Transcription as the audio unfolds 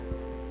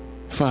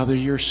Father,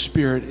 your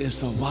Spirit is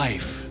the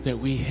life that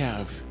we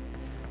have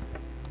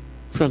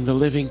from the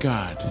living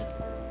God.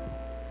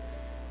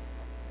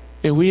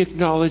 And we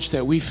acknowledge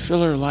that we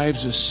fill our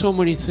lives with so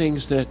many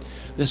things that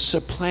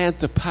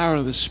supplant the power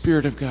of the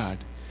Spirit of God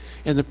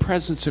and the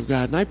presence of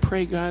God. And I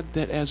pray, God,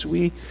 that as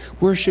we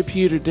worship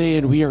you today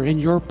and we are in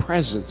your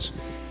presence,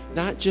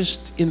 not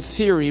just in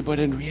theory, but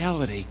in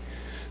reality,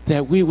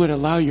 that we would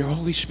allow your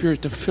Holy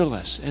Spirit to fill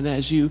us. And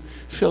as you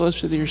fill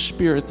us with your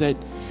Spirit, that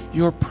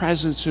your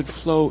presence would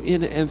flow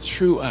in and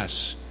through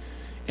us,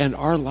 and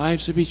our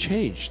lives would be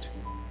changed.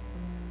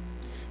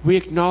 We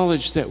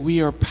acknowledge that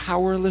we are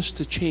powerless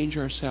to change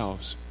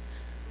ourselves.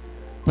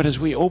 But as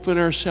we open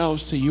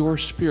ourselves to your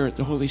Spirit,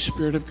 the Holy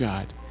Spirit of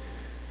God,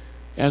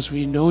 as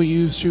we know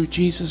you through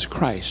Jesus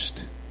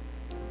Christ,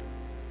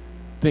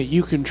 that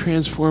you can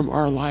transform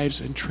our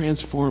lives and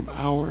transform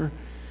our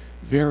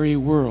very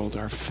world,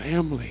 our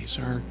families,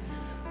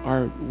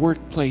 our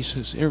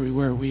workplaces,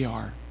 everywhere we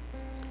are.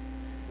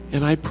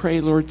 And I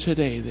pray, Lord,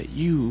 today that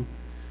you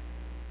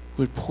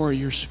would pour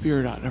your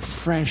Spirit out, a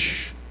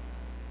fresh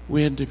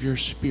wind of your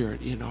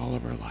Spirit in all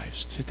of our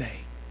lives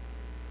today.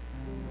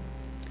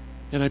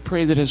 And I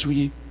pray that as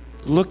we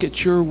look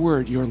at your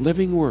word, your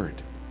living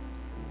word,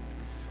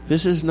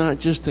 this is not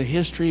just a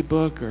history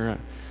book or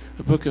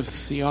a book of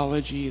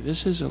theology.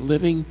 This is a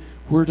living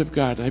word of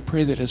God. And I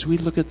pray that as we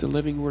look at the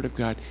living word of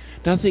God,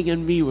 nothing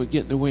in me would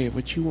get in the way of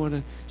what you want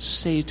to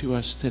say to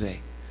us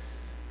today.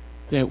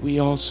 That we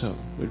also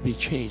would be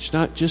changed,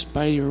 not just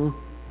by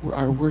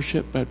our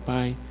worship, but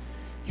by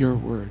your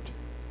word.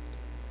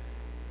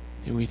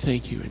 And we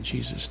thank you in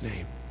Jesus'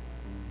 name.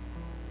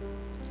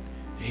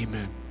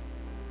 Amen.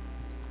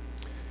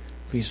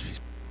 Please be.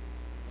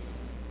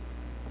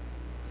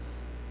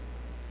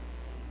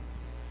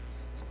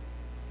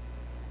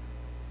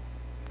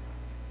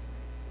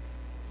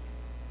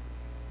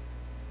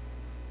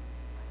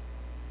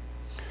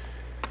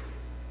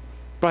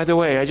 By the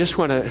way, I just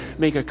want to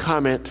make a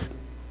comment.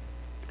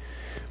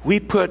 We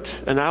put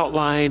an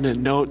outline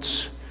and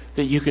notes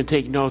that you can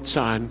take notes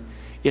on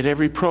in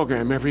every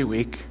program every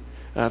week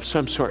of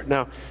some sort.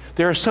 Now,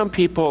 there are some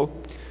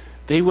people,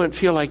 they wouldn't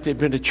feel like they've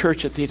been to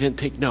church if they didn't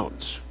take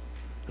notes.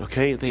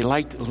 Okay? They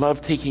love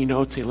taking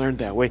notes. They learned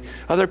that way.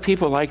 Other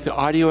people like the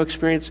audio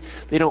experience.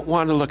 They don't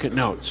want to look at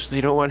notes.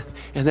 They don't want,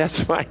 and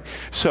that's fine.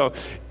 So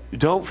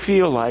don't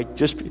feel like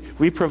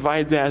we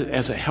provide that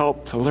as a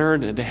help to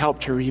learn and to help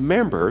to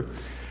remember.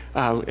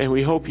 And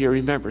we hope you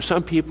remember.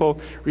 Some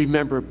people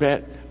remember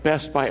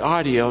best by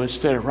audio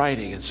instead of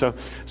writing. And so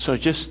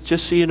just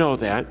so you know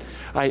that.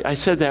 I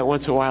said that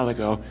once a while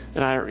ago,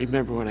 and I don't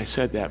remember when I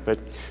said that, but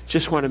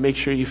just want to make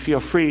sure you feel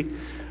free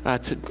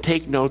to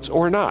take notes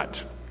or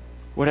not.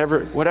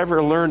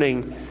 Whatever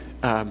learning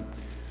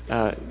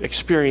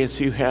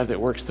experience you have that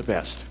works the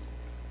best.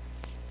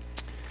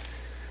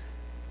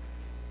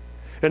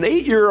 An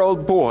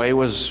 8-year-old boy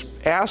was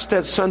asked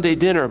at Sunday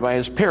dinner by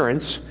his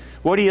parents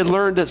what he had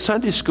learned at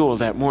Sunday school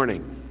that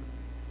morning.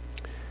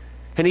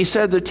 And he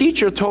said, the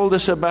teacher told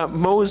us about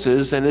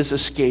Moses and his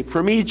escape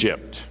from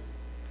Egypt.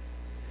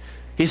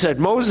 He said,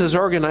 Moses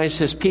organized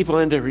his people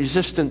into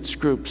resistance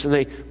groups, and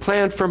they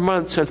planned for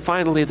months, and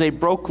finally they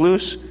broke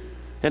loose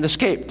and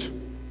escaped.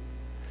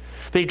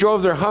 They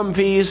drove their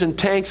Humvees and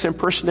tanks and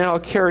personnel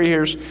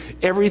carriers,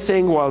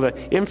 everything, while the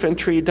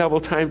infantry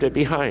double-timed it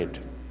behind.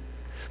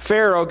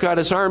 Pharaoh got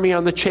his army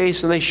on the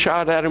chase, and they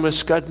shot at him with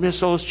Scud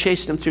missiles,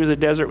 chased him through the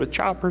desert with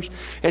choppers,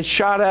 and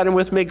shot at him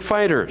with MiG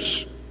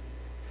fighters.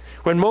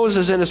 When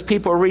Moses and his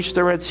people reached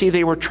the Red Sea,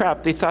 they were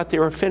trapped. They thought they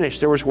were finished.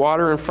 There was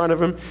water in front of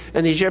them,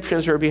 and the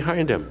Egyptians were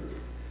behind him.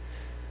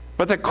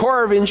 But the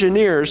Corps of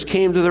Engineers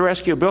came to the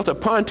rescue, built a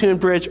pontoon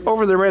bridge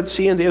over the Red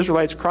Sea, and the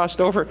Israelites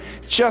crossed over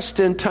just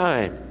in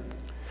time.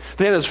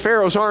 Then as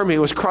Pharaoh's army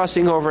was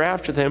crossing over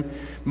after them,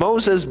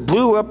 Moses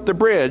blew up the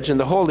bridge, and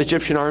the whole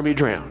Egyptian army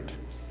drowned.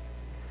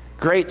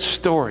 Great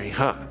story,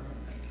 huh?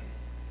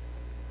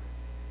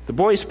 The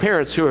boy's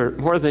parents, who are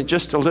more than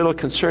just a little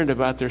concerned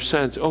about their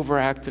son's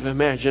overactive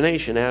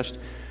imagination, asked,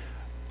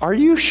 are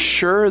you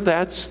sure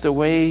that's the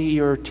way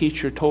your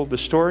teacher told the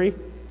story?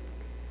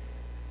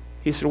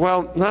 He said,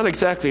 well, not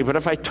exactly, but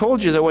if I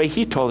told you the way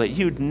he told it,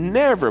 you'd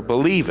never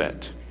believe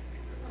it.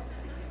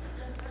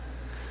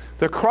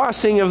 The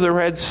crossing of the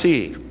Red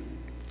Sea,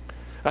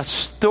 a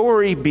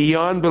story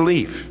beyond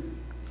belief.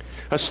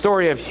 A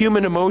story of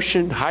human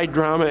emotion, high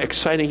drama,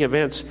 exciting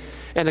events,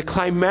 and a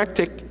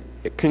climactic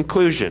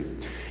conclusion.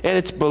 And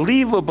it's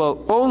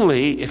believable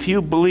only if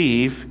you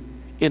believe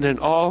in an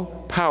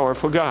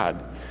all-powerful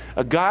God.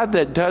 A God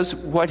that does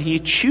what he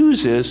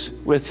chooses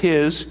with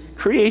his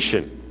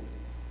creation.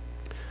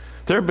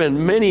 There have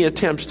been many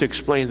attempts to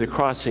explain the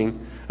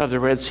crossing of the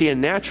Red Sea in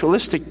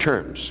naturalistic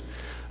terms.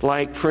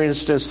 Like, for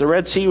instance, the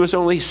Red Sea was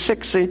only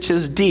 6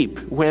 inches deep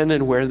when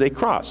and where they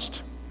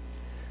crossed.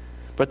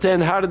 But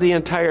then how did the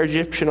entire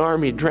Egyptian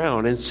army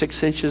drown in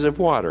 6 inches of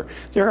water?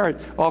 There are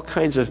all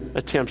kinds of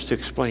attempts to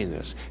explain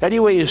this. Any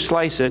way you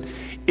slice it,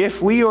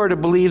 if we are to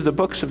believe the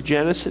books of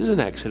Genesis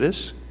and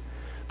Exodus,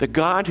 the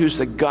God who's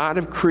the God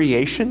of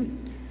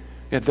creation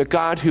the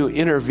God who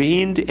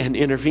intervened and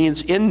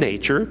intervenes in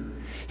nature.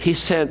 He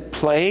sent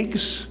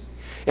plagues,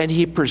 and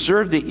he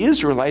preserved the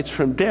Israelites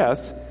from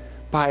death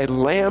by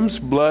lamb's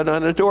blood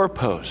on a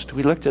doorpost.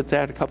 We looked at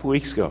that a couple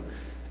weeks ago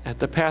at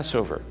the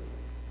Passover.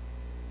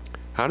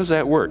 How does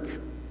that work?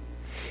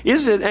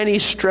 Is it any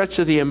stretch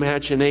of the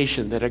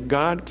imagination that a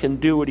God can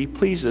do what he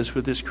pleases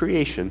with his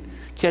creation,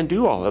 can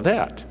do all of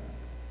that?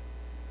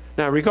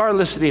 Now,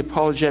 regardless of the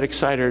apologetic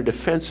side or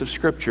defense of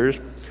scriptures,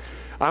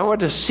 I want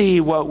to see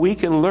what we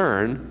can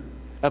learn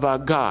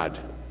about God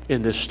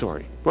in this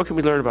story. What can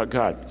we learn about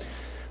God?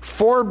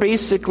 4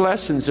 basic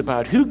lessons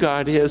about who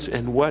God is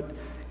and what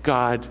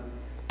God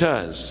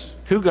does.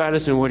 Who God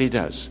is and what he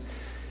does.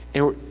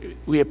 And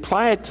we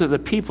apply it to the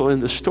people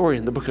in the story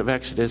in the book of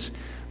Exodus,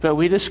 but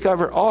we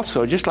discover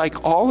also, just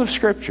like all of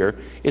Scripture,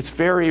 it's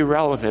very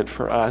relevant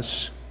for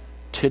us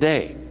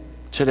today.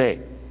 Today.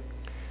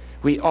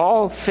 We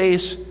all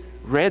face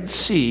Red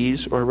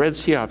Seas or Red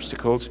Sea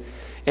obstacles,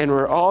 and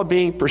we're all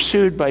being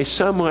pursued by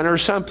someone or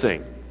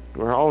something.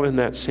 We're all in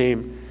that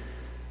same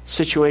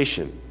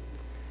situation.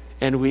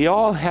 And we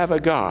all have a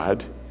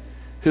God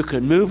who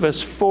can move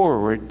us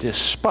forward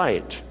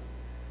despite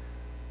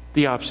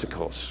the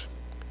obstacles.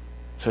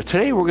 So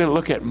today we're going to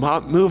look at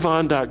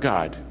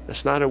moveon.god.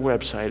 That's not a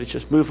website, it's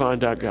just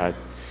moveon.god.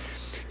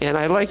 And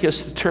I'd like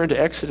us to turn to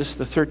Exodus,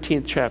 the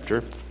 13th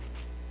chapter.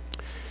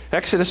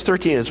 Exodus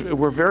 13,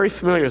 we're very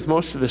familiar with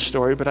most of this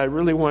story, but I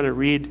really want to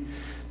read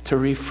to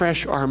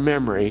refresh our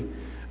memory.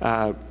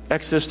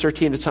 Exodus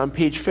 13, it's on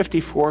page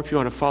 54 if you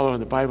want to follow in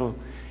the Bible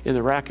in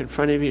the rack in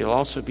front of you. It'll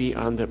also be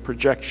on the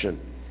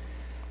projection.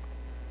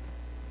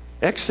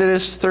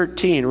 Exodus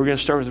 13, we're going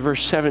to start with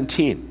verse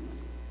 17.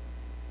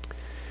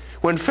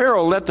 When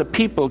Pharaoh let the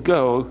people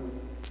go,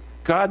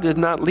 God did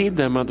not lead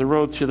them on the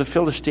road through the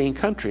Philistine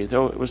country,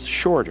 though it was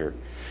shorter.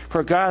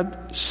 For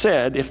God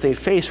said if they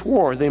face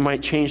war, they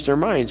might change their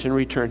minds and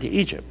return to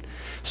Egypt.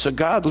 So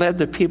God led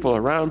the people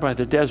around by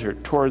the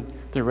desert toward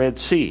the Red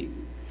Sea.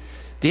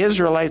 The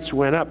Israelites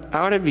went up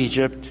out of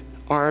Egypt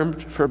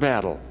armed for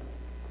battle.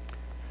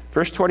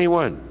 Verse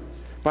 21,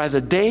 by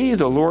the day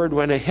the Lord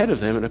went ahead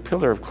of them in a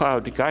pillar of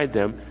cloud to guide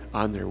them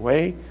on their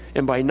way,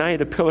 and by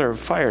night a pillar of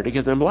fire to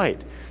give them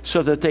light,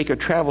 so that they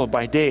could travel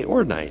by day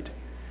or night.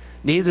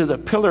 Neither the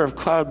pillar of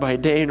cloud by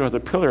day nor the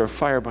pillar of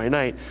fire by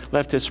night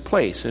left its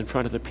place in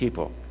front of the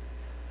people.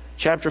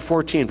 Chapter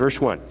 14, verse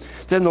 1.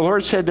 Then the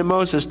Lord said to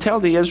Moses, tell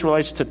the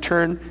Israelites to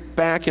turn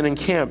back and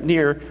encamp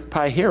near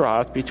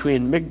Pi-Hahiroth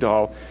between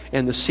Migdol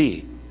and the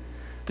sea.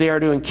 They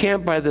are to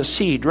encamp by the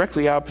sea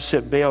directly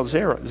opposite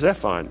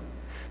Baal-Zephon.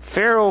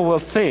 Pharaoh will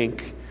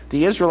think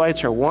the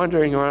Israelites are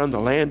wandering around the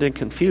land in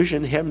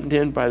confusion, hemmed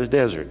in by the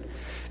desert.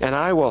 And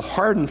I will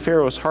harden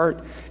Pharaoh's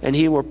heart, and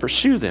he will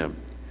pursue them.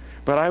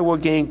 But I will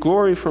gain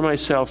glory for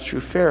myself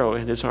through Pharaoh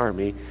and his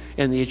army,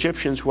 and the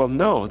Egyptians will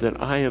know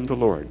that I am the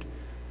Lord.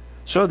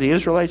 So the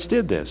Israelites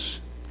did this.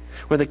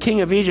 When the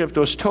king of Egypt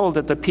was told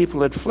that the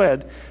people had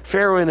fled,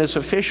 Pharaoh and his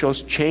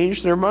officials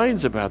changed their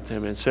minds about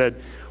them and said,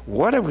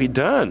 what have we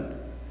done?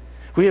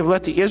 We have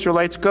let the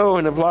Israelites go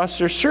and have lost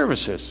their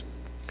services.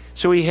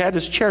 So he had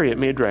his chariot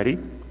made ready,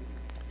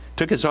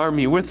 took his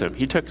army with him.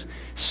 He took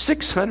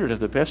 600 of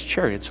the best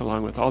chariots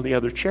along with all the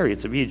other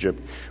chariots of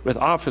Egypt, with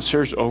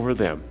officers over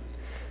them.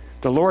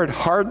 The Lord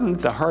hardened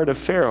the heart of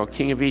Pharaoh,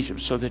 king of Egypt,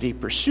 so that he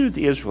pursued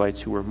the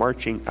Israelites who were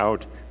marching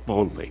out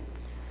boldly.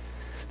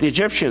 The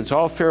Egyptians,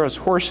 all Pharaoh's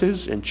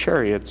horses and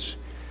chariots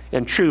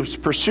and troops,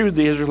 pursued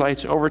the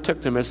Israelites and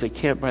overtook them as they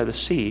camped by the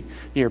sea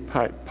near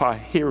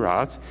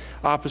Pi-Hahiroth,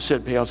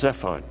 opposite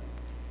Baal-Zephon.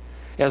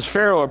 As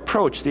Pharaoh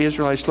approached, the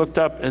Israelites looked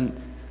up,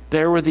 and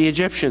there were the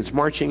Egyptians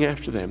marching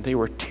after them. They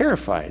were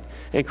terrified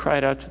and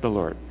cried out to the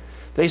Lord.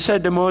 They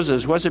said to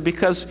Moses, was it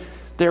because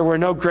there were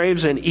no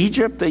graves in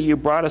Egypt that you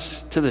brought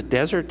us to the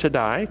desert to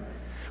die?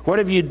 What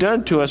have you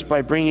done to us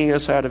by bringing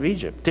us out of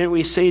Egypt? Didn't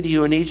we say to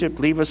you in Egypt,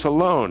 leave us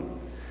alone?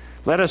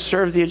 Let us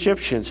serve the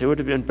Egyptians. It would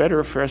have been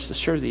better for us to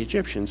serve the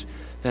Egyptians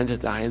than to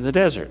die in the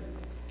desert.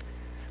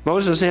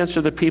 Moses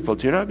answered the people,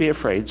 do not be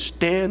afraid.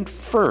 Stand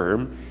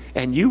firm,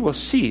 and you will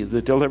see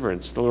the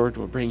deliverance the Lord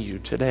will bring you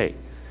today.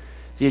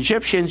 The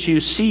Egyptians you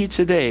see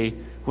today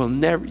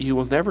you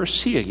will never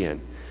see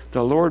again.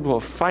 The Lord will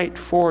fight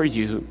for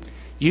you.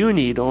 You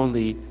need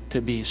only to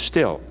be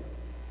still.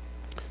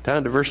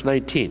 Down to verse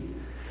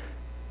 19.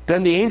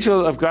 Then the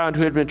angel of God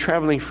who had been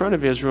traveling in front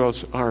of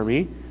Israel's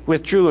army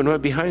withdrew and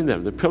went behind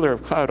them. The pillar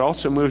of cloud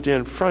also moved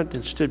in front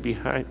and stood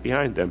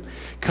behind them,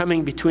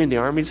 coming between the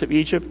armies of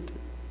Egypt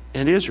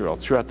and Israel.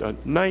 Throughout the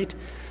night,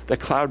 the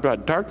cloud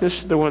brought darkness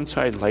to the one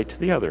side and light to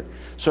the other.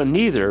 So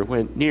neither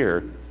went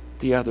near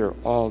the other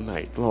all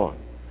night long.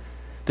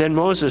 Then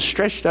Moses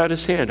stretched out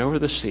his hand over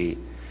the sea,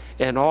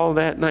 and all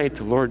that night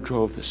the Lord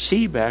drove the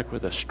sea back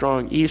with a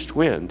strong east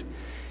wind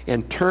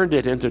and turned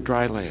it into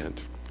dry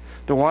land.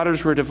 The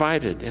waters were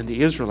divided, and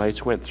the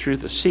Israelites went through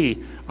the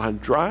sea on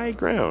dry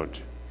ground,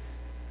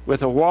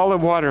 with a wall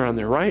of water on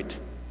their right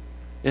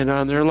and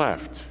on their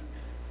left.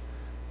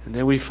 And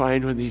then we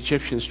find when the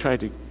Egyptians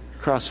tried to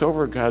cross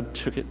over, God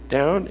took it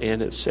down,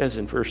 and it says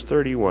in verse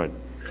 31,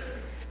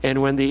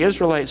 And when the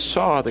Israelites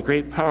saw the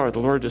great power the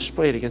Lord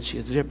displayed against the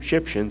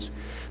Egyptians,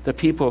 the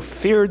people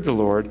feared the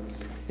Lord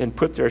and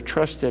put their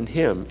trust in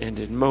him and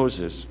in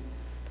Moses,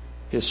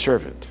 his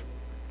servant.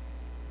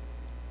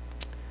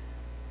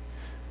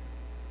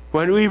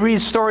 When we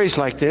read stories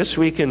like this,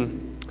 we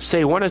can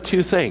say one of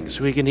two things.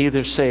 We can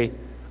either say,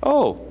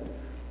 oh,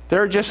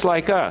 they're just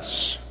like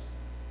us,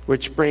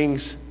 which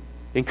brings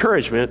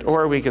encouragement,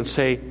 or we can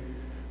say,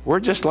 we're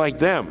just like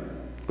them,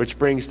 which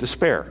brings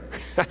despair.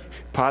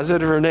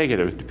 Positive or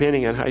negative,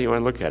 depending on how you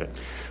want to look at it.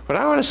 But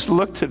I want us to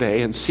look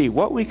today and see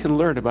what we can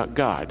learn about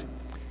God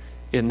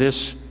in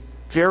this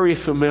very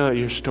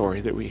familiar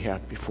story that we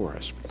have before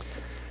us.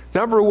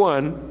 Number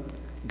one,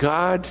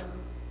 God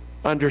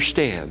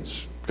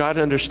understands. God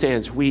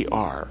understands we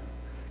are.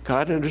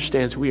 God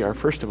understands we are,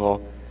 first of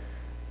all,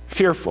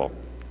 fearful.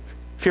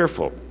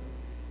 Fearful.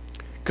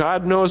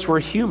 God knows we're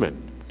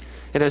human.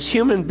 And as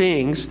human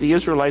beings, the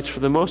Israelites,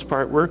 for the most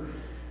part, were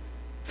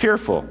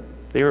fearful.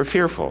 They were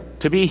fearful.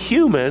 To be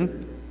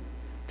human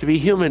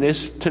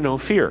is to know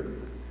fear.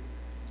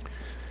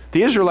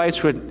 The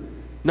Israelites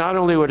not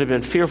only would have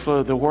been fearful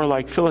of the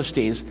warlike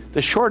Philistines,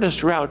 the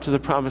shortest route to the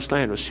promised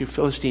land was through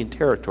Philistine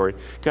territory.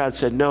 God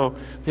said, no,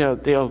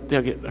 they'll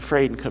get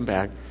afraid and come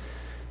back.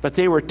 But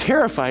they were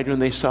terrified when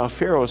they saw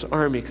Pharaoh's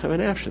army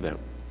coming after them.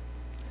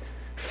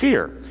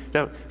 Fear.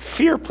 Now,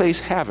 fear plays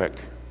havoc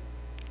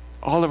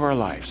all of our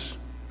lives.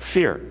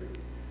 Fear.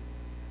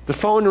 The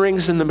phone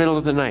rings in the middle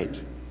of the night.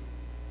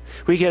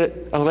 We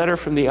get a letter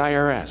from the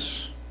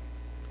IRS.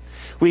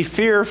 We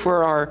fear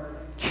for our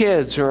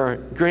kids or our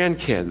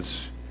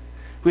grandkids.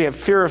 We have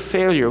fear of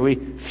failure. We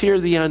fear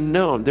the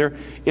unknown.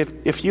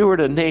 If you were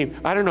to name,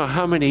 I don't know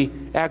how many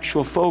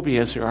actual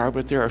phobias there are,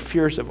 but there are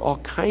fears of all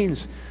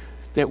kinds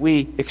that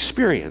we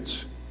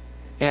experience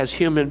as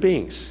human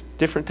beings.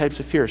 Different types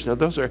of fears. Now,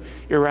 those are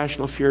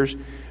irrational fears.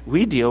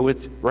 We deal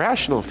with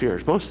rational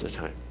fears most of the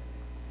time.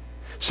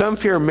 Some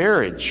fear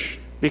marriage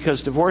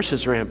because divorce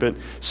is rampant.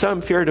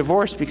 Some fear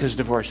divorce because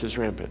divorce is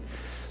rampant.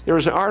 There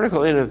was an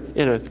article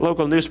in a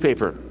local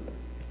newspaper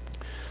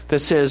that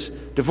says,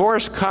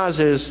 divorce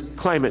causes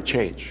climate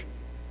change.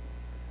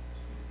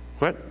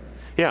 What?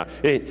 Yeah,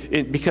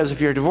 because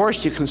if you're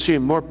divorced, you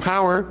consume more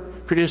power,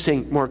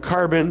 producing more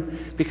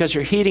carbon, because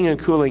you're heating and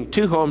cooling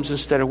 2 homes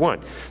instead of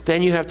 1.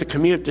 Then you have to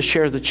commute to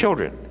share the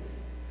children.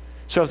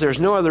 So if there's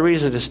no other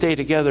reason to stay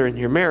together in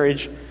your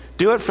marriage,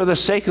 do it for the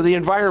sake of the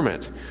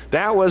environment.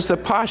 That was the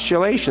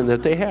postulation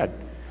that they had.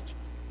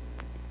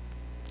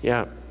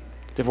 Yeah,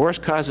 divorce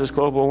causes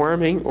global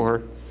warming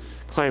or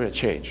climate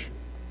change.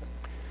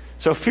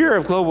 So fear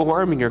of global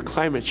warming or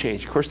climate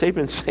change. Of course, they've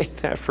been saying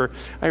that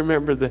I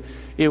remember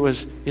it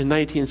was in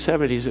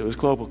 1970s, it was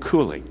global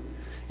cooling.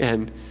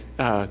 And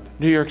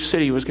New York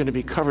City was going to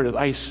be covered with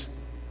ice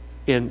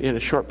in a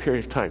short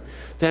period of time.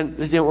 Then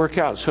it didn't work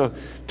out. So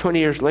 20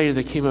 years later,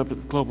 they came up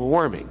with global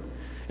warming.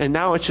 And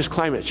now it's just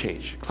climate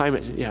change.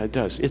 It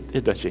does.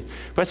 It does change.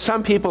 But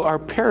some people are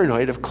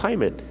paranoid of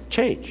climate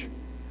change.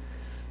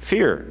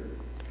 Fear.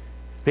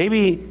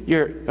 Maybe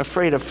you're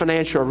afraid of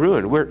financial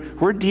ruin.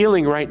 We're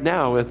dealing right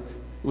now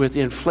with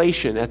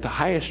inflation at the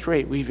highest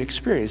rate we've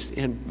experienced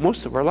in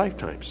most of our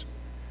lifetimes.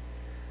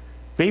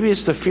 Maybe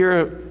it's the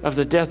fear of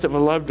the death of a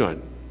loved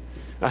one,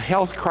 a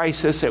health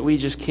crisis that we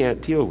just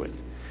can't deal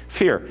with.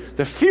 Fear.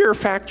 The fear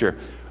factor.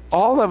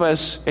 All of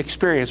us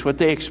experience what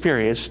they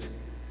experienced.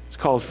 It's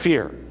called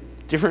fear.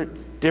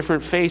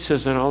 Different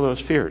faces and all those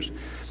fears.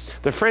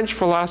 The French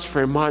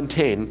philosopher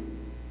Montaigne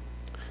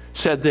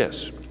said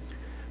this: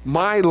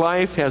 my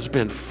life has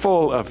been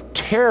full of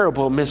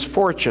terrible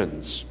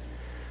misfortunes,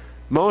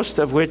 most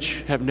of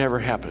which have never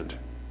happened.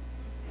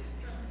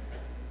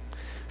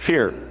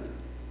 Fear.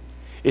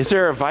 Is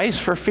there advice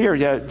for fear?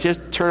 Yeah,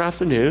 just turn off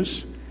the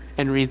news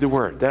and read the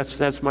Word.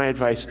 That's my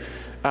advice.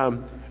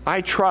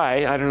 I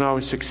don't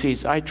always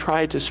succeed. I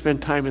try to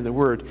spend time in the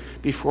Word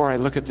before I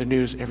look at the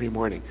news every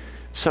morning.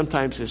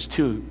 Sometimes it's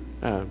too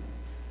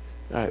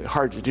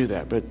hard to do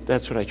that, but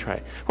that's what I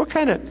try. What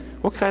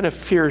kind of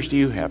fears do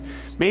you have?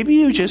 Maybe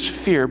you just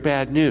fear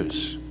bad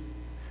news.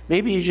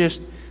 Maybe you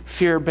just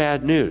fear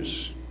bad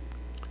news.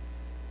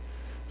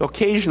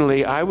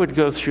 Occasionally, I would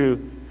go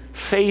through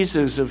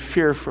phases of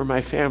fear for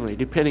my family,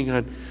 depending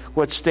on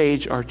what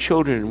stage our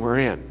children were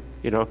in.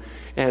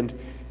 And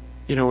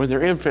when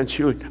they're infants,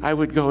 I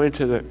would go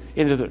into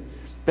the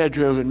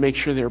bedroom and make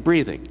sure they're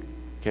breathing.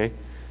 Okay,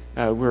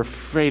 we're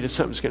afraid that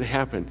something's going to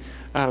happen.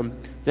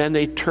 Then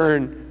they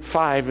turn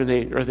 5 and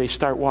they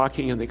start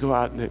walking and they go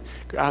out in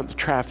the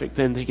traffic.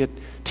 Then they get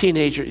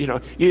teenager.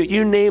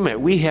 You name it.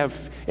 We have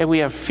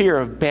fear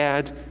of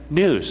bad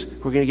news.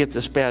 We're going to get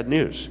this bad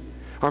news.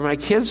 Are my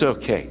kids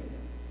okay?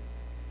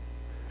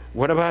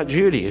 What about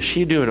Judy? Is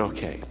she doing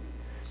okay?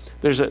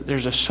 There's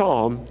a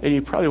psalm, and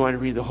you probably want to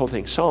read the whole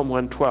thing. Psalm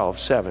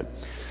 112:7,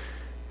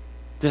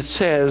 that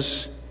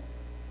says,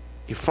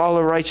 you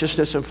follow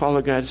righteousness and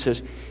follow God. It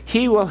says,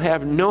 he will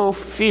have no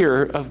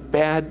fear of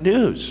bad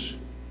news.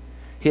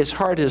 His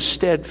heart is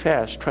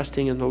steadfast,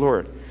 trusting in the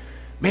Lord.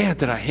 Man,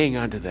 did I hang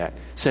on to that.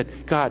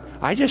 Said, God,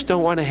 I just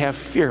don't want to have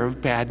fear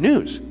of bad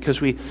news,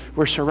 because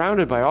we're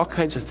surrounded by all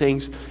kinds of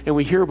things, and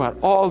we hear about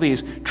all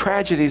these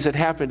tragedies that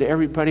happen to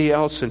everybody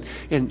else,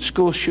 and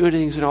school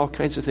shootings and all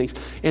kinds of things.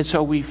 And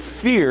so we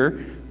fear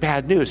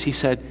bad news. He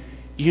said,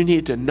 you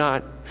need to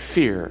not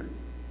fear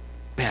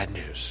bad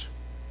news.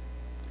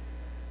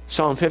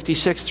 Psalm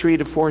 56,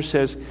 3-4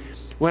 says,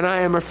 when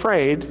I am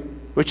afraid,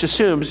 which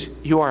assumes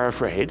you are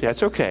afraid,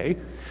 that's okay.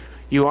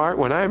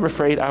 When I am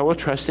afraid, I will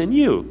trust in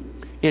you.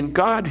 In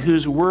God,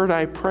 whose word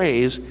I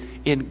praise,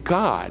 in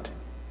God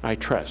I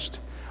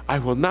trust. I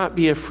will not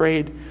be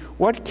afraid.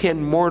 What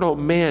can mortal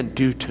man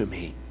do to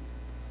me?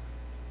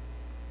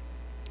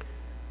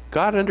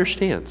 God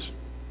understands.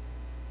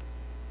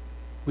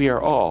 We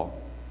are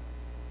all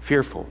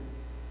fearful.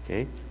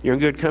 Okay? You're in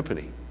good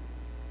company.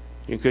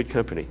 You're in good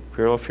company.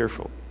 We're all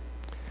fearful.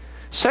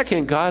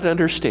 Second, God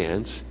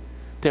understands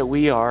that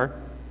we are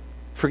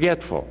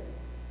forgetful.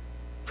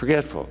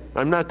 Forgetful.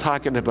 I'm not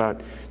talking about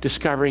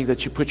discovering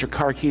that you put your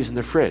car keys in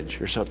the fridge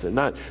or something.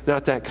 Not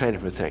that kind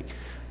of a thing.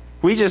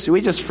 We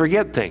just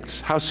forget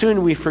things. How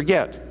soon we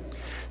forget.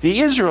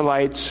 The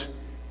Israelites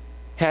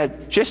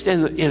had, just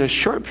in a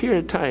short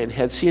period of time,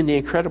 had seen the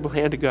incredible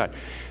hand of God.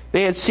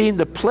 They had seen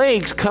the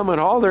plagues come on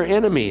all their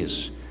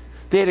enemies.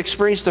 They had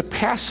experienced the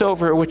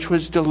Passover, which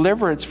was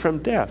deliverance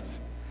from death.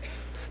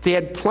 They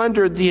had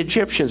plundered the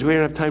Egyptians. We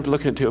don't have time to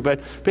look into it,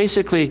 but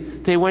basically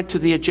they went to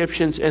the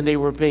Egyptians and they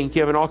were being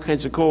given all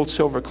kinds of gold,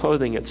 silver,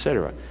 clothing,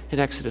 etc. in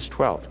Exodus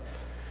 12.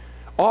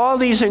 All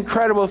these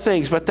incredible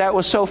things, but that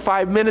was so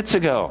 5 minutes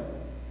ago.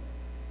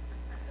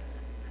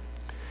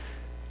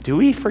 Do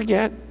we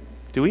forget?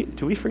 Do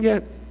we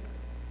forget?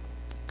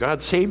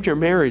 God saved your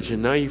marriage,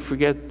 and now you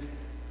forget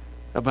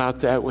about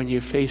that when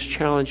you face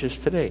challenges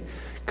today.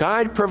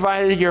 God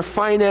provided your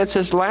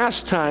finances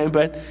last time,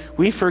 but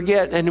we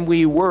forget and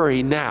we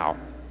worry now.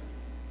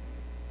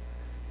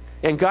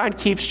 And God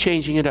keeps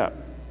changing it up.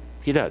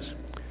 He does.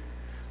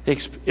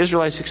 The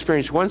Israelites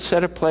experienced one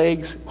set of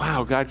plagues.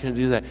 Wow, God can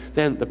do that.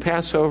 Then the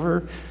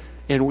Passover,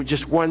 and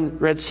just one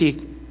Red Sea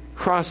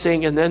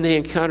crossing, and then they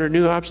encounter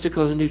new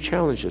obstacles and new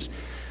challenges.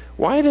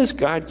 Why does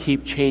God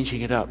keep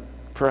changing it up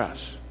for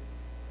us?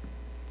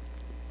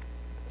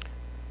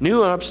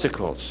 New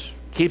obstacles.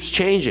 Keeps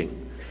changing.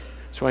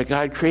 That's why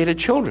God created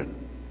children.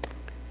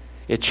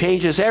 It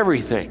changes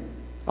everything.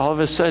 All of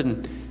a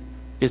sudden,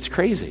 it's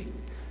crazy.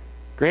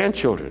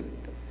 Grandchildren.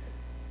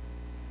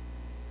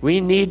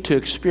 We need to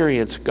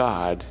experience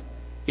God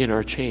in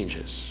our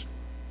changes.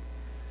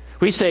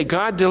 We say,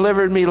 God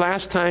delivered me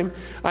last time.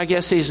 I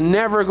guess he's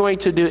never going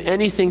to do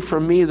anything for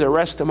me the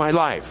rest of my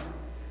life.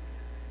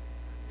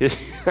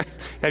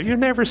 Have you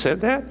never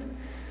said that?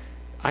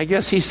 I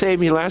guess he saved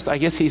me last. I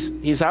guess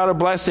he's out of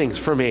blessings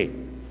for me.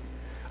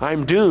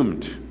 I'm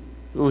doomed.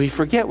 We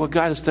forget what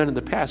God has done in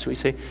the past. We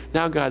say,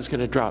 now God's going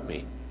to drop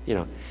me.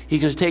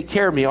 He's going to take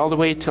care of me all the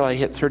way until I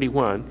hit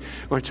 31,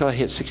 or until I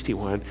hit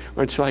 61,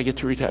 or until I get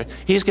to retire.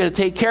 He's going to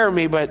take care of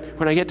me, but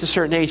when I get to a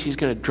certain age, he's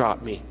going to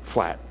drop me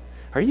flat.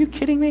 Are you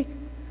kidding me?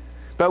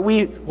 But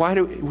why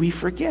do we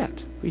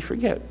forget? We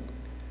forget.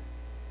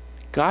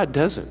 God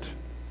doesn't.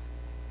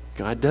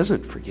 God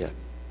doesn't forget.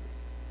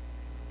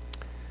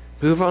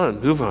 Move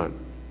on.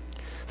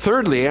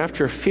 Thirdly,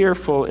 after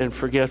fearful and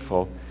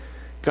forgetful,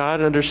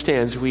 God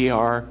understands we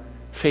are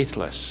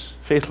faithless.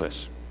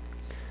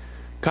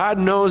 God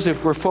knows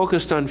if we're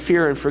focused on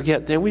fear and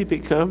forget, then we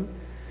become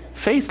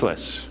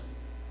faithless.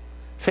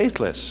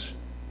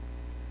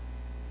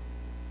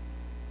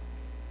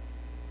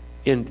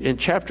 In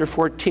chapter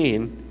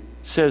 14,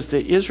 says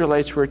the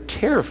Israelites were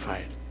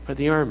terrified by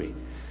the army.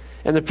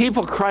 And the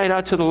people cried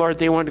out to the Lord.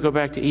 They wanted to go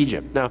back to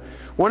Egypt. Now,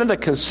 one of the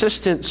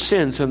consistent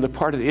sins on the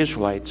part of the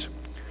Israelites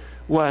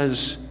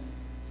was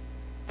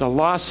the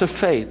loss of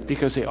faith,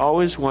 because they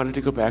always wanted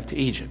to go back to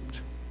Egypt.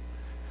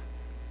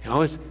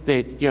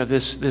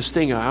 This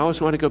thing, I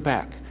always want to go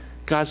back.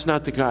 God's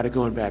not the God of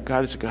going back.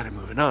 God is the God of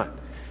moving on.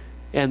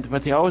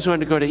 But they always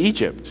wanted to go to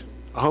Egypt.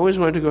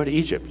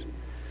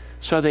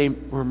 So they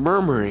were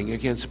murmuring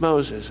against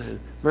Moses and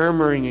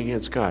murmuring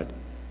against God.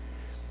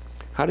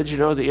 How did you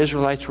know the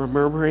Israelites were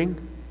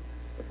murmuring?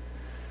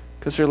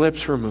 Because their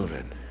lips were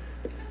moving.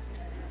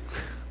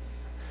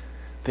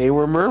 They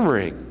were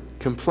murmuring,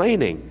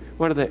 complaining.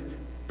 One of the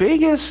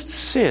biggest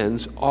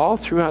sins all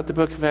throughout the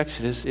book of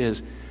Exodus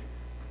is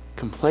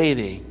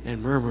complaining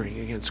and murmuring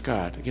against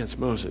God, against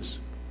Moses.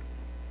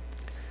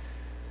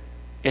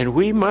 And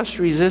we must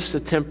resist the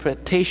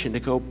temptation to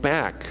go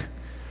back.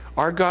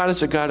 Our God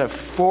is a God of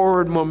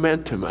forward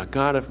momentum, a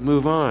God of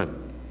move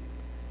on,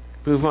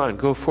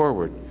 go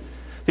forward.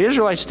 The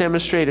Israelites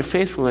demonstrated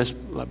faithfulness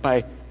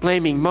by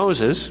blaming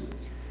Moses,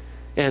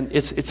 and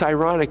it's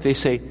ironic. They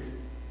say,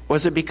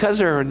 was it because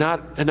there are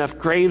not enough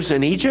graves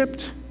in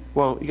Egypt?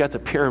 Well, you got the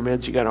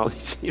pyramids, you got all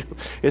these,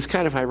 it's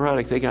kind of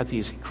ironic. They got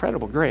these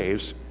incredible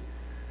graves,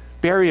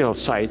 burial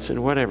sites,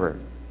 and whatever.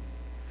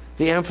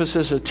 The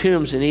emphasis of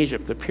tombs in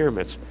Egypt, the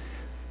pyramids.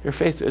 Their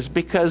faith is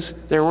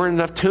because there weren't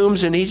enough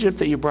tombs in Egypt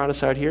that you brought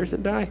us out here to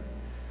die.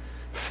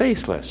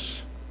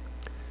 Faithless.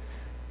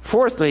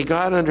 Fourthly,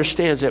 God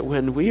understands that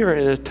when we are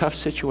in a tough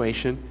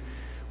situation,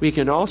 we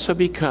can also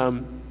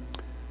become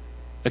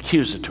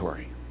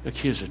accusatory.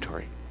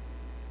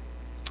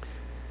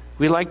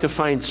 We like to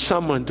find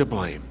someone to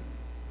blame.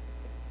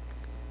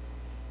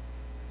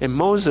 And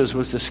Moses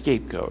was the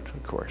scapegoat,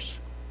 of course.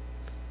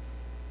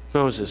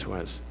 Moses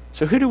was.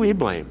 So who do we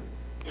blame?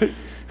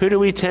 Who do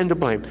we tend to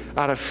blame?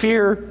 Out of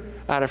fear,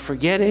 out of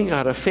forgetting,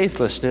 out of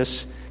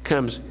faithlessness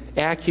comes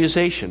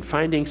accusation,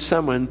 finding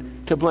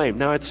someone to blame.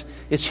 Now, it's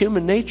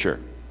human nature.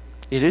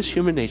 It is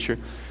human nature.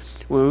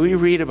 When we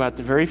read about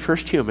the very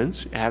first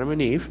humans, Adam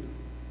and Eve,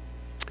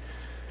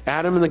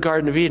 Adam in the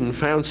Garden of Eden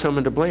found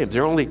someone to blame.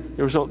 There were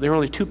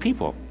only two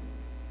people.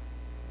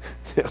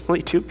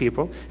 Only two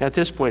people at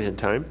this point in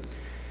time.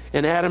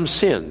 And Adam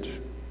sinned.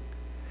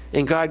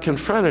 And God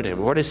confronted him.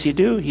 What does he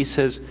do? He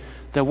says,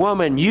 "The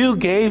woman you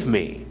gave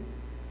me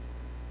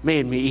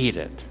made me eat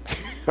it."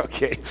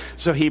 Okay,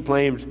 so he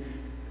blamed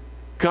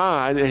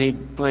God and he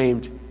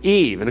blamed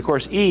Eve. And of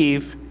course,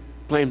 Eve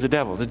blamed the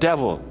devil. The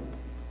devil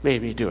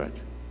made me do it.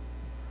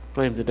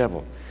 Blamed the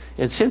devil.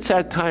 And since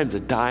that time, the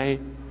die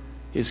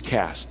is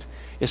cast.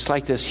 It's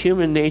like this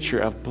human nature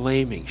of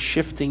blaming,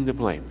 shifting the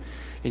blame,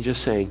 and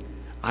just saying,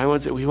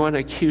 we want to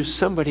accuse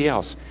somebody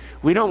else.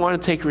 We don't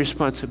want to take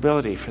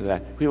responsibility for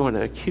that. We want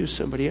to accuse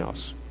somebody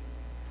else.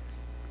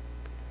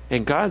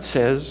 And God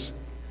says,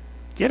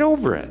 get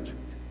over it.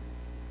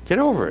 Get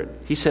over it.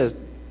 He says,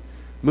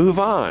 move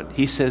on.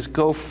 He says,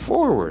 go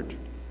forward.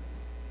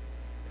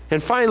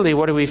 And finally,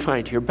 what do we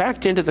find here?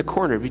 Backed into the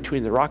corner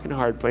between the rock and a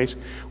hard place,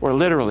 or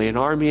literally an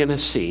army and a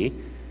sea,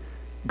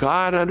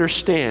 God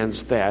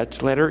understands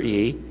that, letter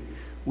E,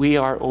 we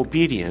are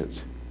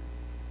obedient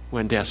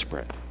when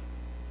desperate.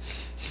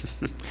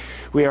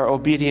 We are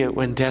obedient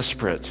when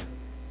desperate.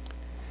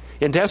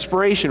 In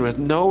desperation, with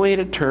no way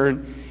to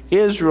turn,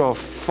 Israel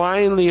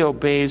finally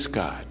obeys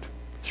God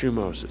through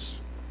Moses.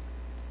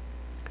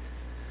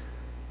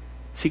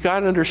 See,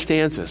 God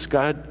understands us.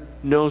 God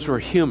knows we're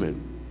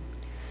human.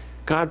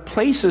 God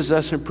places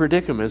us in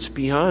predicaments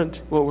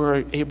beyond what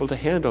we're able to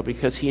handle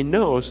because he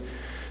knows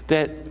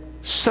that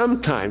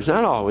sometimes,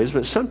 not always,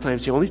 but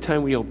sometimes the only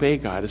time we obey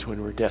God is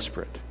when we're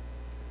desperate,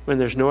 when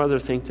there's no other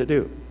thing to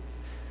do.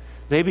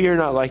 Maybe you're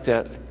not like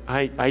that.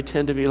 I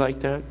tend to be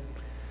like that.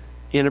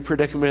 In a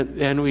predicament,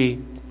 then we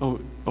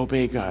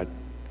obey God.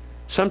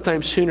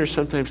 Sometimes sooner,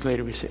 sometimes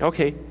later, we say,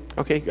 okay,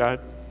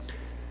 God,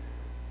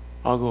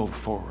 I'll go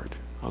forward.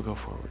 I'll go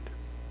forward.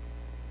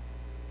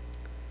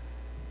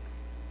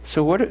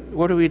 So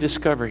what do we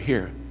discover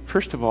here?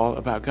 First of all,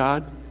 about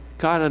God.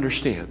 God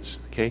understands,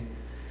 okay?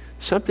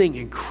 Something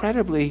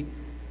incredibly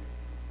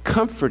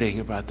comforting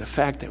about the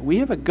fact that we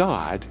have a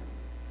God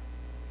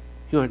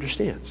who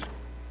understands.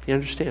 He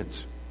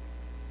understands.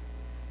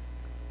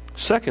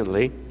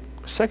 Secondly,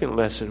 second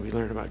lesson we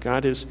learn about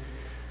God is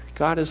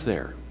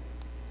there.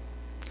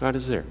 God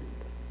is there.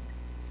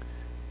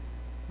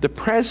 The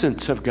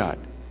presence of God.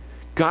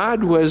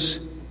 God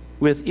was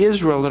with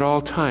Israel at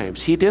all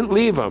times. He didn't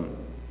leave them.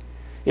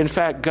 In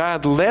fact,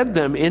 God led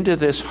them into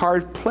this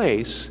hard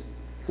place.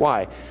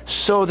 Why?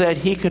 So that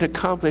he could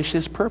accomplish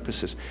his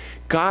purposes.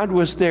 God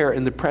was there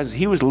in the presence.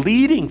 He was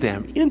leading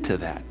them into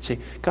that. Say,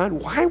 God,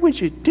 why would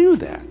you do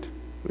that?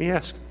 We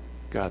ask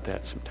God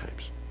that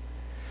sometimes.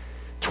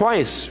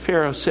 Twice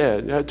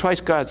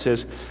God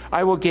says,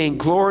 I will gain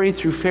glory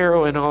through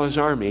Pharaoh and all his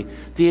army.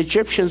 The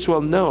Egyptians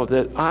will know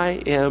that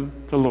I am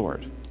the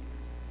Lord.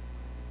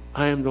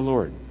 I am the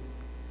Lord.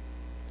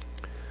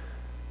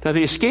 Now,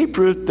 the escape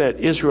route that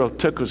Israel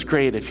took was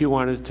great if you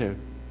wanted to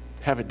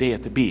have a day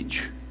at the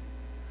beach.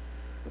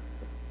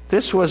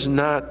 This was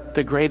not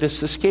the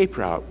greatest escape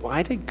route.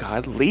 Why did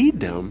God lead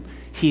them?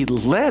 He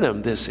led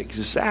them this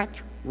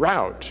exact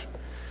route.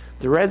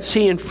 The Red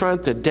Sea in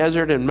front, the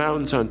desert and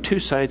mountains on two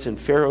sides, and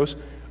Pharaoh's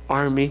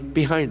army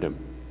behind him.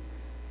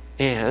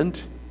 And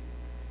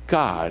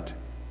God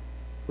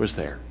was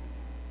there.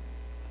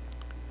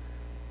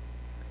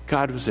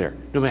 God was there.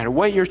 No matter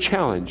what your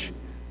challenge,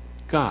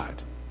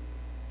 God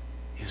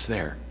is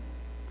there.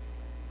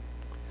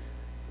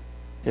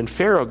 And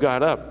Pharaoh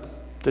got up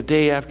the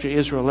day after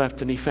Israel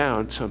left and he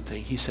found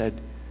something. He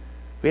said,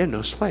 we had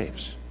no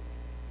slaves.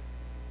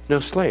 No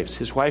slaves.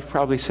 His wife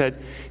probably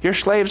said, your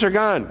slaves are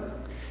gone.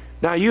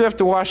 Now you have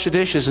to wash the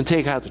dishes and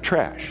take out the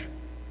trash.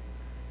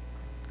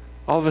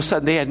 All of a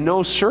sudden they had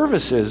no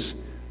services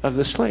of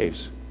the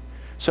slaves.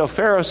 So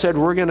Pharaoh said,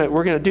 we're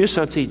gonna do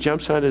something. He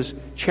jumps on his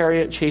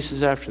chariot,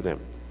 chases after them.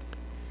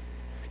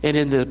 And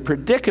in the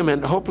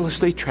predicament,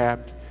 hopelessly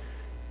trapped,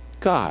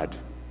 God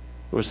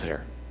was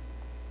there.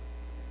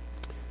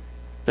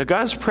 Now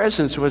God's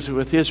presence was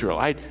with Israel.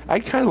 I'd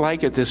kind of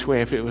like it this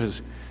way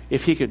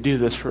if he could do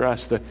this for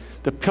us.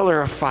 The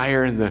pillar of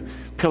fire and the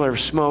pillar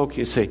of smoke,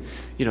 you say,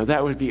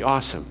 that would be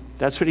awesome.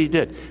 That's what he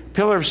did.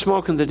 Pillar of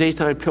smoke in the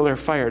daytime, pillar of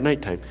fire at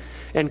nighttime.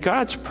 And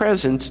God's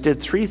presence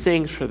did three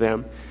things for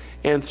them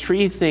and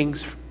three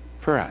things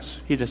for us.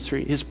 He does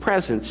three. His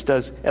presence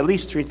does at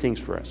least three things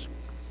for us.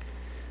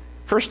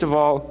 First of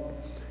all,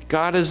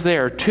 God is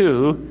there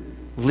to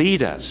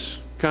lead us.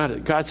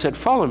 God said,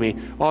 follow me.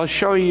 I'll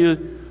show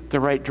you the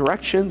right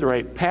direction, the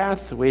right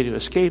path, the way to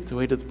escape, the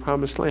way to the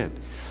promised land.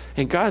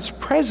 And God's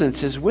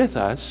presence is with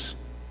us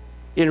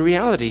in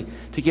reality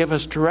to give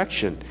us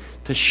direction,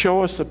 to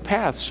show us the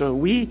path so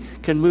we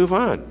can move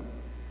on.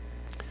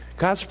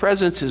 God's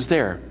presence is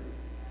there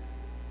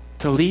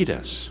to lead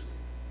us.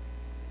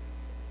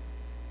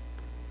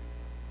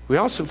 We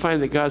also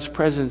find that God's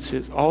presence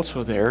is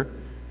also there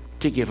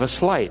to give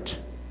us light,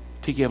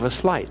 to give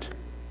us light.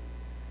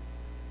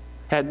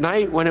 At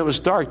night when it was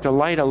dark, the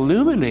light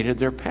illuminated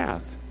their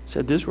path.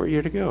 Said, this is where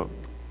you're to go.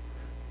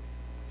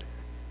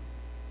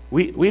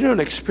 We don't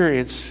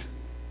experience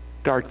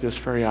darkness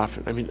very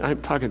often. I mean,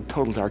 I'm talking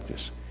total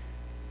darkness.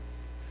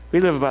 We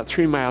live about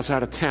 3 miles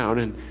out of town,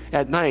 and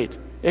at night,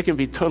 it can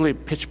be totally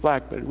pitch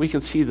black, but we can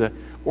see the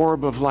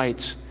orb of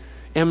lights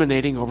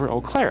emanating over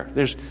Eau Claire.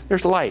 There's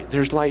light.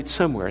 There's light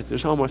somewhere.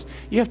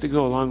 You have to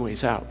go a long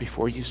ways out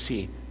before you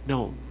see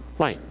no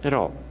light at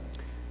all.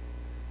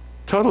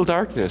 Total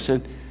darkness.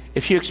 And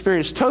if you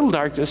experience total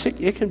darkness,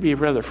 it can be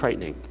rather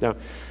frightening. Now,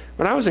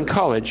 when I was in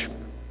college,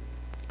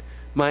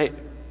 my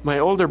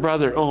older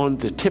brother owned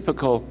the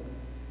typical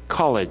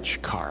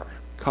college car.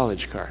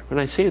 When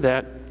I say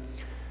that,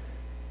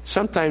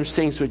 sometimes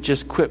things would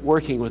just quit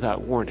working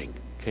without warning.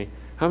 Okay,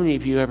 how many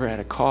of you ever had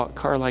a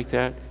car like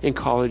that in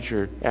college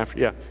or after?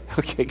 Yeah,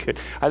 okay, good.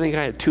 I think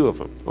I had 2 of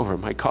them over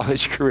my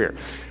college career.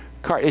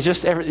 It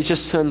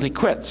just suddenly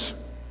quits.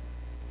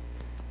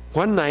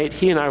 One night,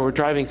 he and I were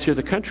driving through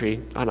the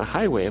country on a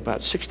highway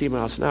about 60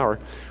 miles an hour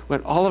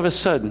when all of a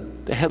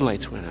sudden the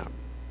headlights went out.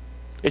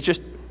 It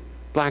just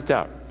blacked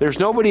out. There's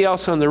nobody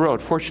else on the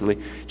road,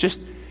 fortunately.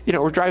 Just,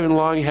 we're driving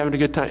along, having a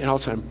good time, and all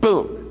of a sudden,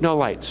 boom, no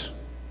lights.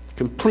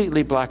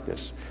 Completely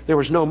blackness. There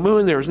was no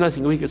moon, there was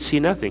nothing, we could see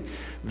nothing.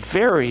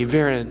 Very,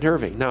 very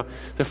unnerving. Now,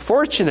 the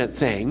fortunate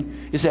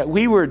thing is that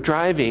we were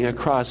driving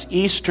across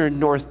eastern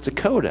North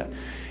Dakota.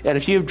 And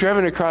if you've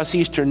driven across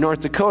eastern North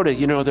Dakota,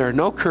 there are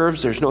no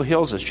curves, there's no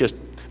hills, it's just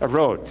a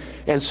road.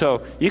 And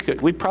so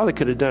we probably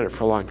could have done it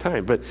for a long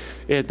time, but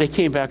they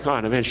came back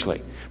on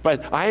eventually.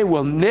 But I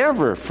will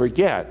never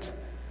forget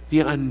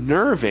the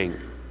unnerving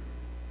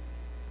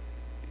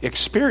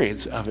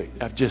experience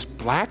of just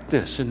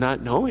blackness and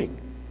not knowing.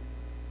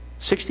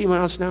 60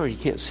 miles an hour, you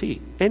can't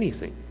see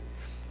anything.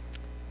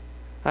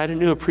 I had a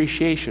new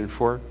appreciation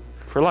for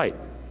light.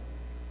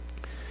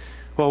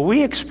 Well,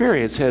 we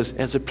experience,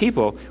 as a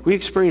people, we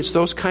experience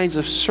those kinds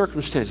of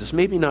circumstances,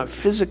 maybe not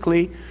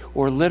physically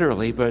or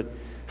literally, but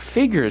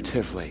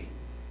figuratively.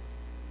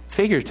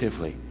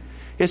 Figuratively.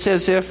 It's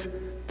as if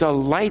the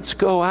lights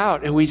go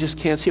out and we just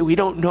can't see. We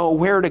don't know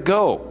where to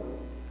go.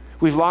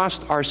 We've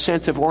lost our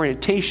sense of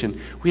orientation.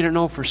 We don't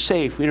know if we're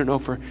safe. We don't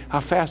know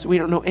how fast. We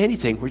don't know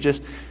anything. We're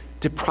just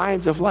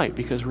deprived of light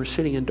because we're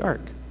sitting in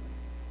dark.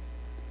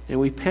 And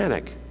we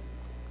panic.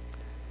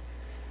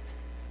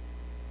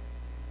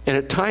 And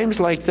at times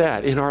like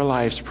that in our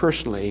lives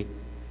personally,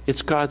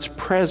 it's God's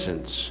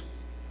presence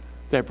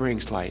that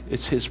brings light.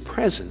 It's His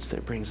presence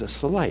that brings us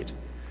the light.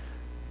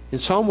 In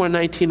Psalm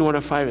 119,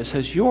 105, it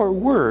says, your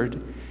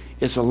word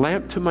is a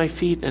lamp to my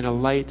feet and a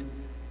light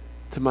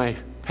to my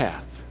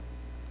path.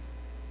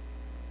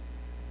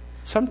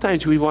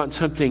 Sometimes we want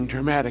something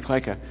dramatic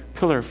like a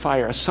pillar of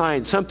fire, a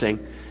sign,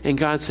 something, and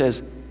God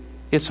says,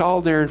 it's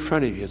all there in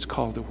front of you. It's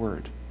called the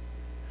Word.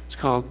 It's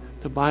called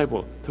the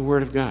Bible, the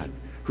Word of God.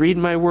 Read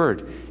my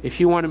Word. If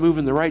you want to move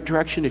in the right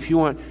direction, if you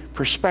want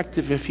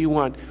perspective, if you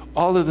want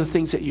all of the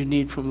things that you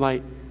need from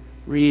light,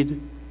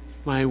 read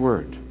my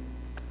Word.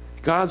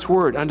 God's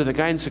Word, under the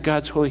guidance of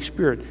God's Holy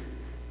Spirit,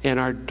 and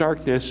our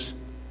darkness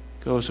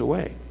goes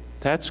away.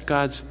 That's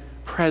God's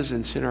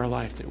presence in our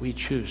life that we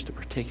choose to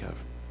partake of.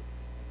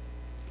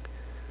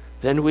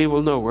 Then we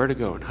will know where to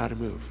go and how to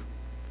move.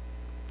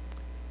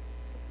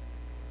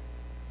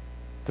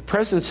 The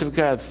presence of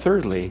God,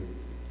 thirdly,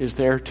 is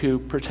there to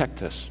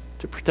protect us.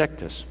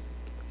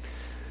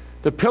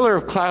 The pillar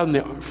of cloud and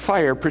the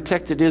fire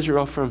protected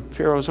Israel from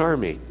Pharaoh's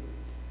army.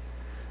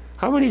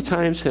 How many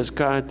times has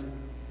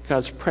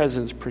God's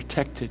presence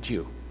protected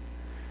you?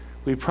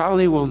 We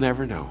probably will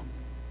never know.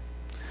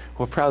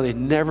 We'll probably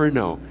never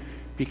know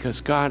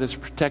because God has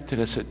protected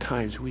us at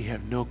times we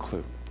have no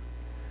clue.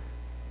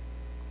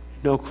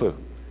 No clue.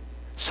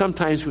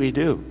 Sometimes we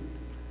do.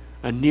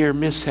 A near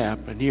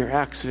mishap, a near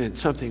accident,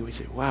 something we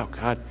say, wow,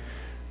 God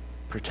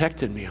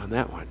protected me on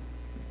that one.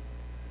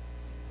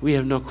 We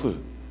have no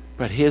clue.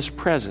 But His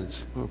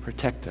presence will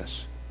protect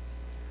us.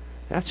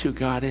 That's who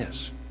God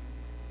is.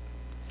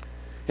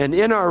 And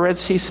in our Red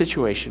Sea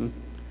situation,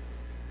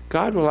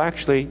 God will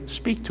actually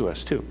speak to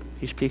us too.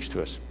 He speaks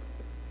to us.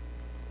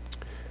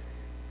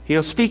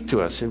 He'll speak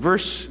to us.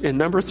 In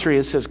number 3,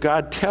 it says,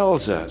 God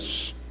tells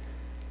us,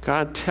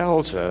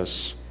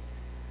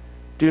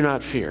 do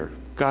not fear.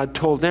 God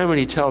told them and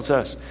He tells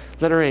us.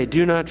 Letter A,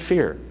 do not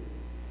fear.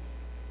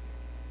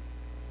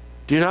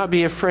 Do not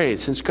be afraid,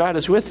 since God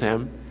is with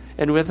them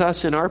and with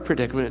us in our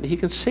predicament. He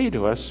can say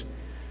to us,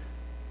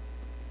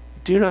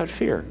 do not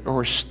fear,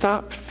 or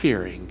stop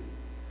fearing.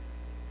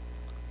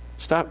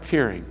 Stop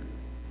fearing.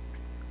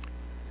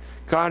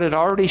 God had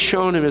already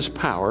shown him His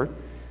power,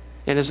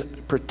 And his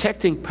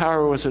protecting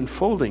power was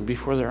unfolding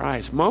before their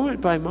eyes, moment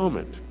by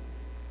moment.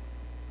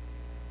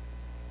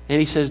 And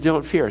he says,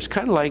 don't fear. It's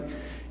kind of like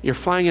you're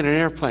flying in an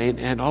airplane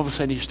and all of a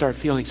sudden you start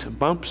feeling some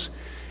bumps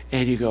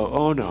and you go,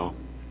 oh no,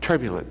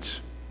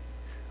 turbulence.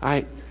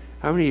 How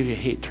many of you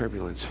hate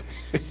turbulence?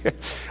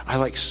 I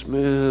like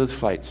smooth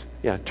flights.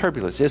 Yeah,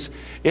 turbulence.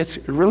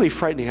 It's really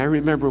frightening. I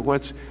remember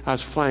once I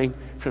was flying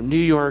from New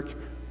York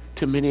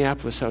to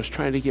Minneapolis. I was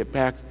trying to get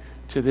back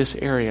to this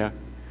area,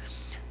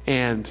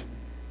 and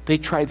they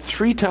tried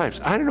 3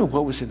 times. I don't know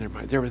what was in their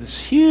mind. There were these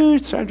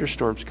huge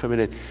thunderstorms coming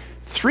in.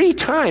 3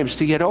 times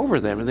to get over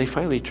them, and they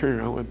finally turned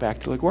around and went back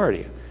to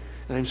LaGuardia.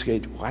 And I'm just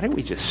going, why don't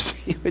we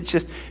just...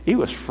 it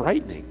was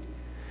frightening.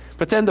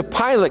 But then the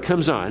pilot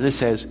comes on and it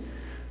says,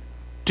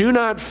 do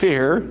not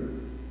fear,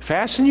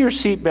 fasten your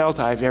seatbelt,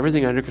 I have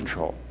everything under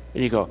control.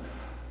 And you go,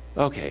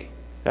 okay,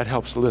 that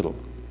helps a little.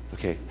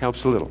 Okay,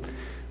 helps a little.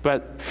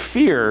 But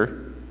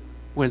fear,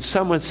 when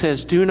someone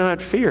says, do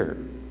not fear,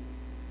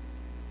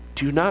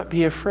 do not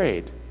be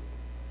afraid.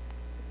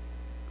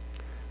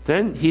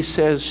 Then he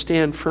says,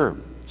 stand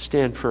firm,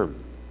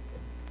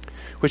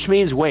 which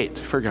means wait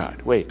for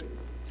God, wait.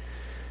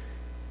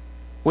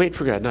 Wait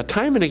for God. Now,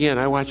 time and again,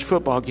 I watch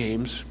football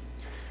games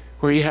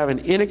where you have an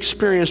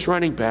inexperienced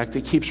running back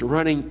that keeps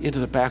running into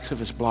the backs of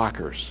his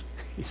blockers.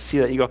 You see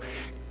that, you go,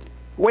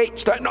 wait,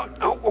 stop, no,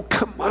 oh,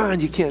 come on,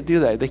 you can't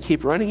do that. They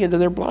keep running into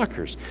their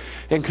blockers.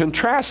 And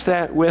contrast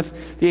that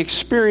with the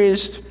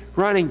experienced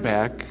running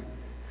back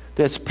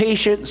that's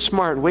patient and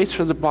smart, waits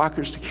for the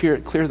blockers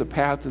to clear the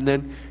path, and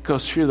then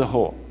goes through the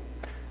hole.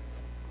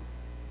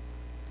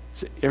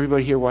 Does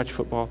everybody here watch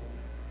football?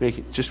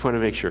 Just want to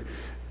make sure.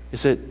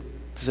 Does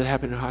it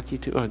happen in hockey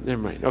too? Oh,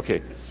 never mind.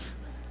 Okay.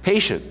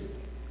 Patience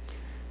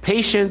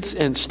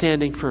and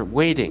standing firm,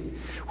 waiting.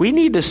 We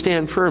need to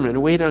stand firm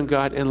and wait on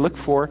God and look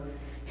for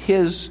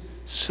His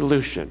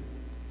solution.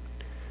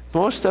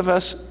 Most of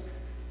us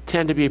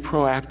tend to be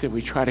proactive.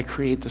 We try to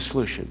create the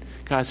solution.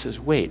 God says,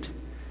 wait.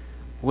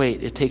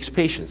 It takes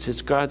patience.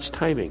 It's God's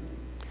timing.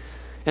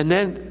 And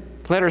then,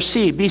 letter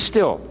C, be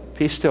still.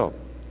 Be still.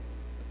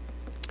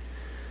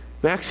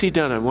 Maxie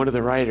Dunham, one of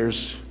the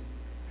writers,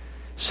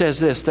 says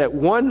this, that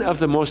one of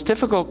the most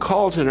difficult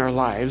calls in our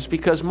lives,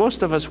 because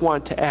most of us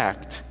want to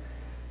act,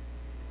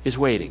 is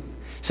waiting.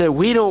 He said,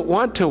 we don't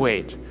want to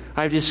wait.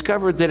 I've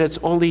discovered that it's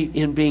only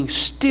in being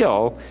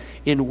still,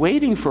 in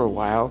waiting for a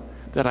while,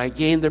 that I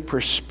gain the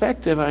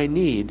perspective I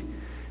need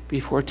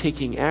before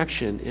taking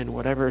action in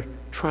whatever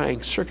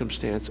trying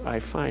circumstance I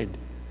find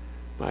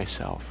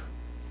myself.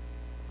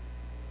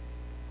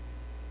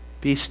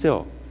 Be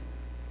still.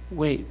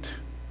 Wait.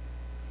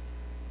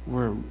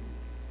 We're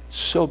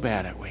so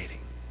bad at waiting.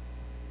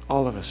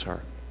 All of us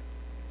are.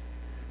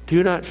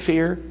 Do not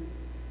fear.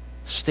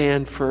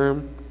 Stand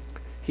firm.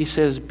 He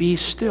says, be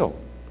still.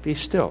 Be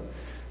still.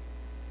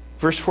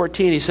 Verse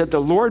 14, he said,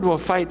 the Lord will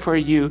fight for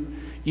you.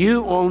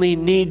 You only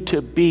need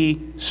to be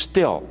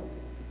still.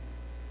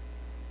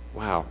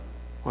 Wow.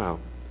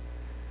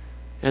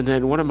 And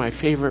then one of my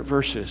favorite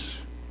verses,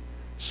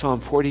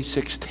 Psalm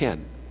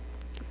 46:10.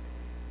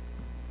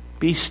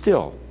 Be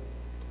still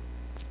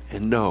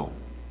and know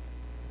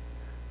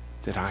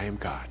that I am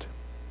God.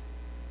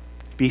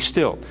 Be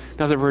still.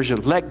 Another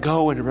version, let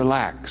go and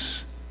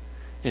relax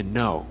and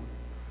know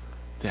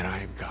that I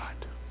am God.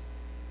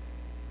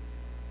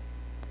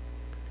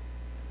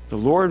 The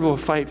Lord will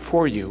fight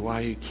for you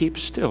while you keep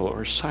still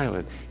or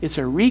silent. It's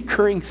a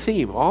recurring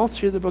theme all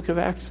through the book of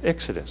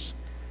Exodus.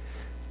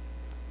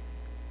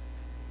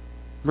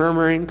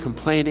 Murmuring,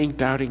 complaining,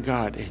 doubting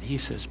God. And he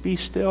says, be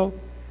still,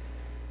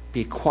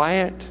 be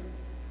quiet,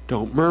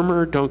 don't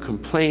murmur, don't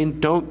complain,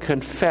 don't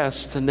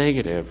confess the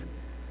negative.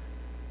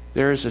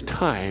 There is a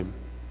time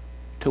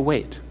to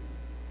wait.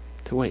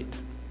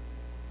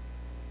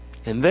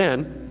 And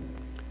then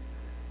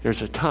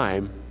there's a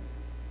time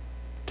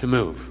to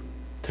move.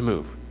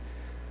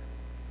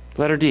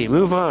 Letter D,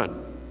 move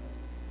on.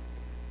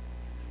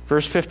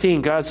 Verse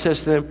 15, God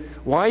says to them,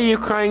 why are you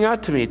crying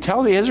out to me?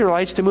 Tell the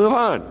Israelites to move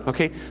on.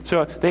 Okay,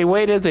 so they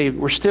waited, they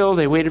were still,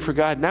 they waited for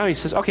God. Now he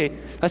says, okay,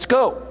 let's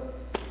go.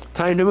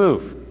 Time to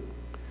move.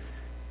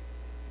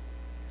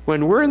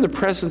 When we're in the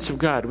presence of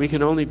God, we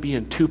can only be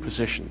in 2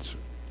 positions.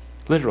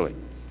 Literally.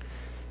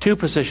 2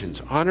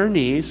 positions. On our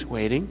knees,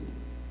 waiting,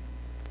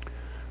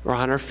 or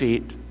on our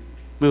feet,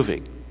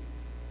 moving.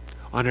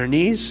 On our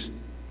knees,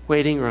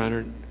 waiting, or on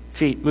our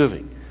feet,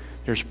 moving.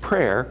 There's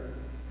prayer,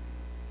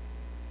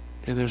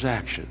 and there's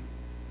action.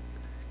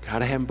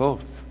 Gotta have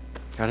both.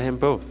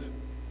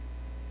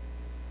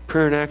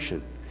 Prayer and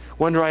action.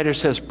 One writer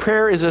says,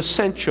 prayer is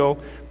essential,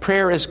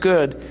 prayer is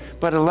good,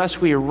 but unless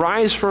we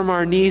rise from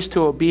our knees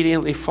to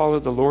obediently follow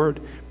the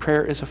Lord,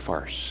 prayer is a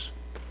farce.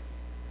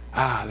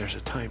 There's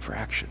a time for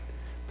action.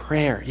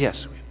 Prayer,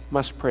 yes, we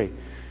must pray.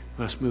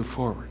 We must move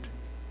forward.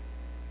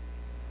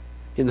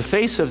 In the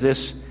face of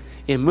this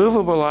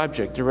immovable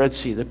object, the Red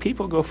Sea, the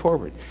people go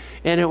forward.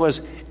 And it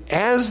was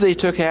as they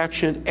took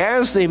action,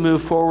 as they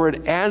moved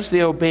forward, as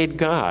they obeyed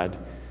God,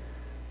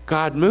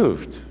 God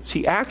moved.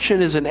 See,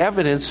 action is an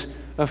evidence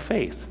of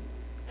faith.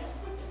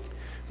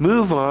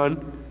 Move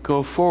on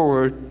go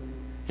forward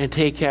and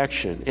take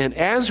action. And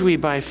as we,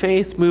 by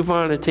faith, move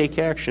on and take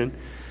action,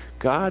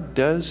 God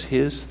does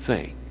his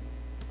thing.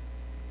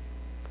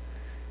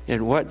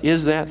 And what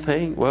is that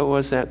thing? What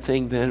was that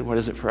thing then? What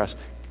is it for us?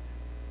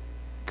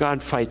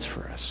 God fights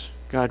for us.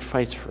 God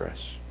fights for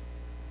us.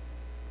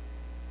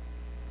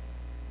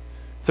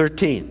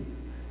 13.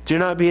 Do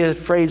not be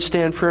afraid,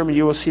 stand firm, and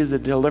you will see the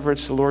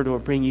deliverance the Lord will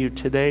bring you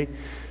today.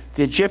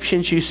 The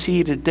Egyptians you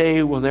see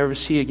today will never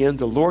see again.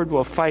 The Lord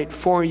will fight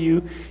for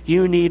you.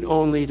 You need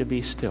only to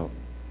be still.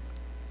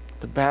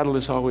 The battle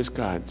is always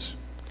God's.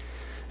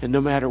 And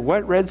no matter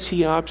what Red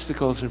Sea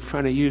obstacle is in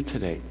front of you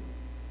today,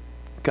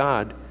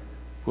 God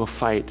will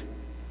fight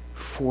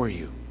for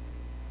you.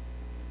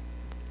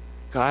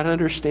 God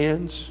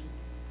understands.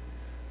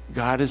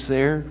 God is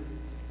there.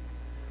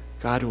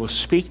 God will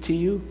speak to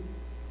you.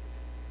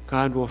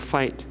 God will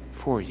fight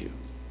for you.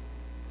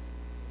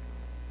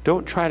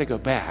 Don't try to go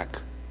back.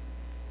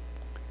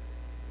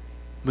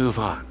 Move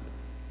on.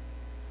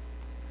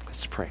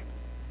 Let's pray.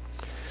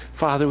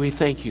 Father, we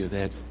thank you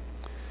that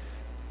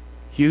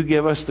you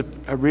give us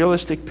a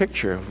realistic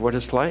picture of what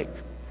it's like.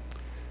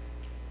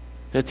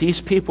 That these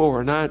people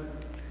were not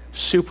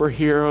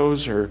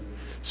superheroes or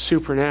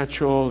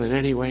supernatural in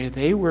any way.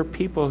 They were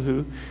people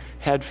who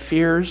had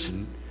fears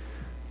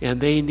and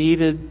they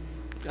needed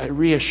a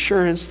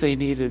reassurance, they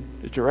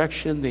needed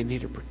direction, they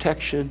needed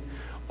protection,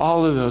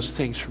 all of those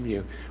things from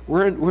you.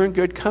 We're in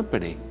good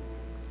company.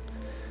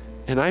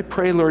 And I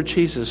pray, Lord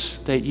Jesus,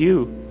 that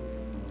you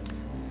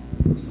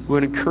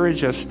would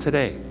encourage us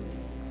today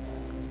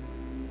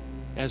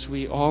as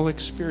we all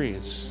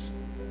experience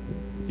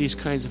these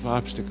kinds of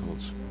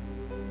obstacles.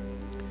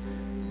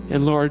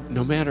 And Lord,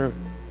 no matter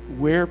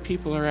where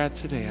people are at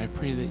today, I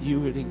pray that you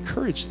would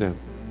encourage them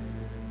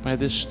by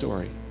this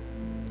story.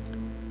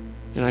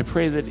 And I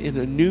pray that in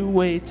a new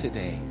way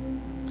today,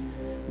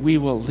 we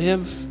will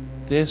live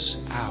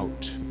this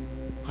out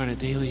on a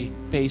daily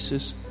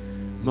basis,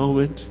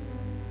 moment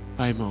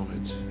by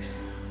moment.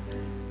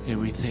 And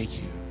we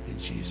thank you in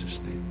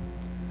Jesus' name.